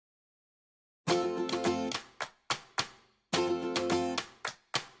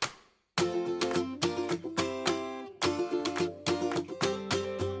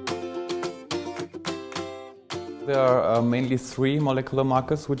There are mainly three molecular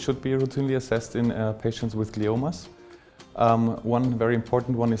markers which should be routinely assessed in patients with gliomas. One very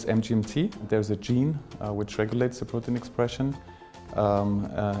important one is MGMT. There's a gene which regulates the protein expression,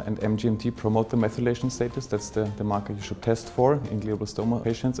 and MGMT promotes the methylation status. That's the marker you should test for in glioblastoma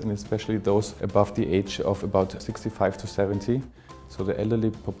patients, and especially those above the age of about 65 to 70, so the elderly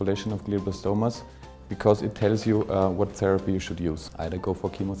population of glioblastomas, because it tells you what therapy you should use. Either go for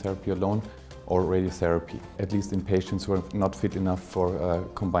chemotherapy alone or radiotherapy, at least in patients who are not fit enough for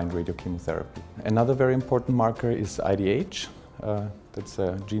combined radiochemotherapy. Another very important marker is IDH. That's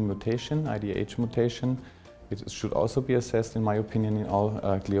a gene mutation, IDH mutation. It should also be assessed, in my opinion, in all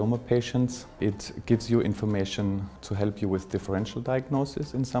glioma patients. It gives you information to help you with differential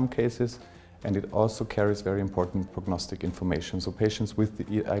diagnosis in some cases, and it also carries very important prognostic information. So patients with the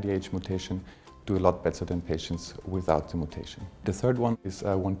IDH mutation do a lot better than patients without the mutation. The third one is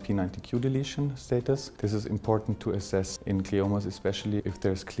 1p90q deletion status. This is important to assess in gliomas, especially if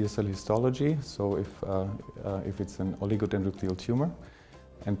there's clear cell histology, so if it's an oligodendroglial tumor.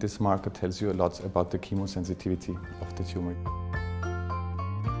 And this marker tells you a lot about the chemosensitivity of the tumor.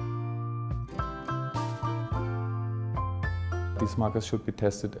 These markers should be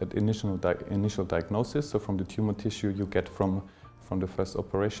tested at initial diagnosis, so from the tumor tissue you get from the first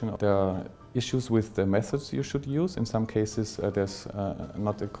operation. There are issues with the methods you should use. In some cases there's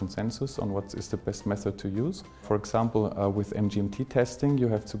not a consensus on what is the best method to use. For example, with MGMT testing you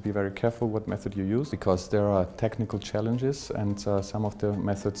have to be very careful what method you use, because there are technical challenges and some of the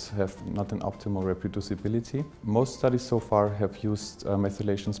methods have not an optimal reproducibility. Most studies so far have used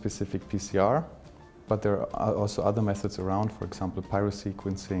methylation-specific PCR, but there are also other methods around, for example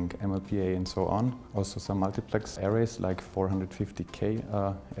pyrosequencing, MLPA and so on. Also some multiplex arrays like 450K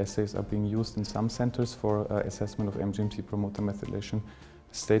assays are being used in some centers for assessment of MGMT promoter methylation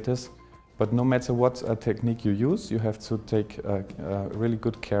status. But no matter what technique you use, you have to take really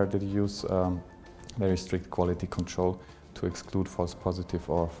good care that you use very strict quality control to exclude false positive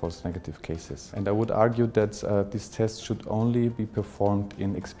or false negative cases. And I would argue that these tests should only be performed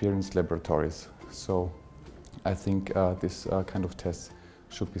in experienced laboratories. So I think this kind of tests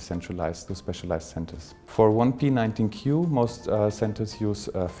should be centralized to specialized centers. For 1p19q, most centers use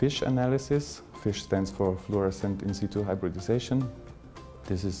FISH analysis. FISH stands for fluorescent in situ hybridization.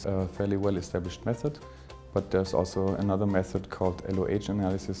 This is a fairly well-established method, but there's also another method called LOH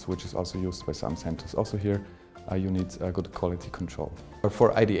analysis, which is also used by some centers. Also here you need good quality control.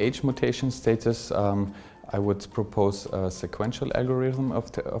 For IDH mutation status, I would propose a sequential algorithm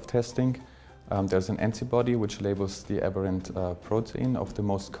of testing. There's an antibody which labels the aberrant protein of the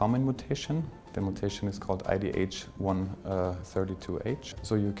most common mutation. The mutation is called IDH132H.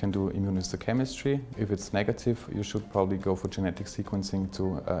 So you can do immunohistochemistry. If it's negative, you should probably go for genetic sequencing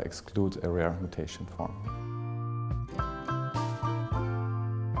to exclude a rare mutation form.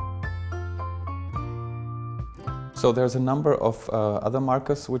 So there's a number of other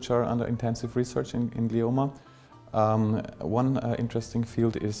markers which are under intensive research in glioma. One interesting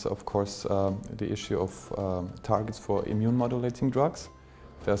field is, of course, the issue of targets for immune modulating drugs.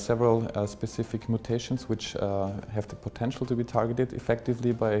 There are several specific mutations which have the potential to be targeted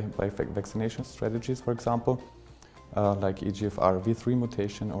effectively by vaccination strategies, for example, like EGFR V3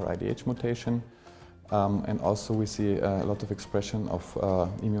 mutation or IDH mutation. And also we see a lot of expression of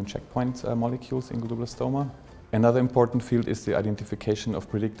immune checkpoint molecules in glioblastoma. Another important field is the identification of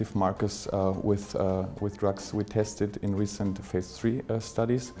predictive markers with drugs we tested in recent phase 3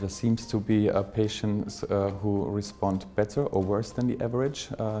 studies. There seems to be patients who respond better or worse than the average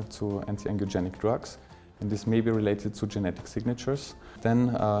to anti-angiogenic drugs, and this may be related to genetic signatures.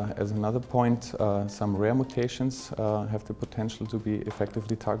 Then, as another point, some rare mutations have the potential to be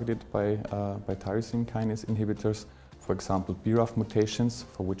effectively targeted by tyrosine kinase inhibitors. For example, BRAF mutations,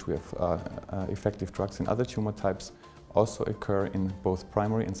 for which we have effective drugs in other tumor types, also occur in both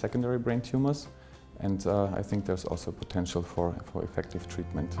primary and secondary brain tumors, and I think there's also potential for effective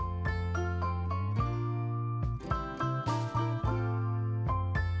treatment.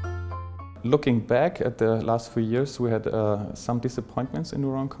 Looking back at the last few years, we had some disappointments in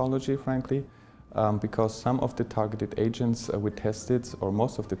neuro-oncology, frankly, because some of the targeted agents we tested, or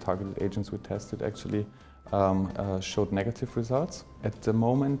most of the targeted agents we tested actually, showed negative results. At the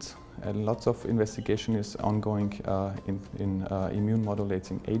moment, lots of investigation is ongoing in immune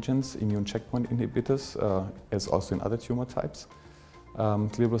modulating agents, immune checkpoint inhibitors, as also in other tumor types.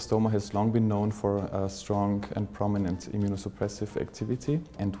 Glioblastoma has long been known for strong and prominent immunosuppressive activity,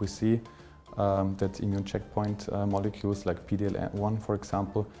 and we see that immune checkpoint molecules like PDL1, for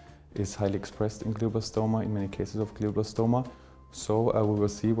example, is highly expressed in glioblastoma, in many cases of glioblastoma. So we will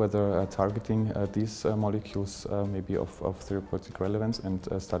see whether targeting these molecules may be of therapeutic relevance, and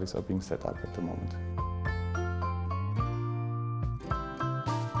studies are being set up at the moment.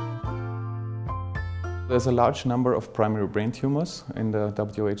 There's a large number of primary brain tumors. In the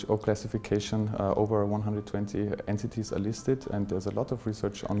WHO classification, over 120 entities are listed, and there's a lot of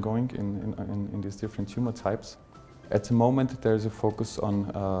research ongoing in these different tumor types. At the moment, there is a focus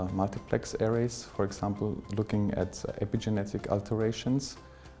on multiplex arrays, for example, looking at epigenetic alterations,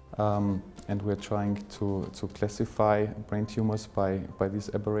 and we're trying to classify brain tumors by these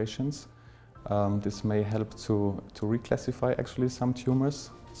aberrations. This may help to reclassify actually some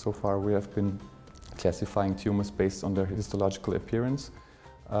tumors. So far, we have been classifying tumors based on their histological appearance,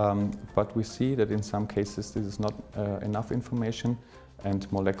 but we see that in some cases this is not enough information,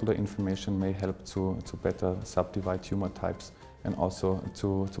 and molecular information may help to better subdivide tumor types and also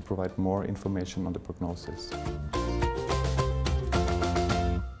to provide more information on the prognosis.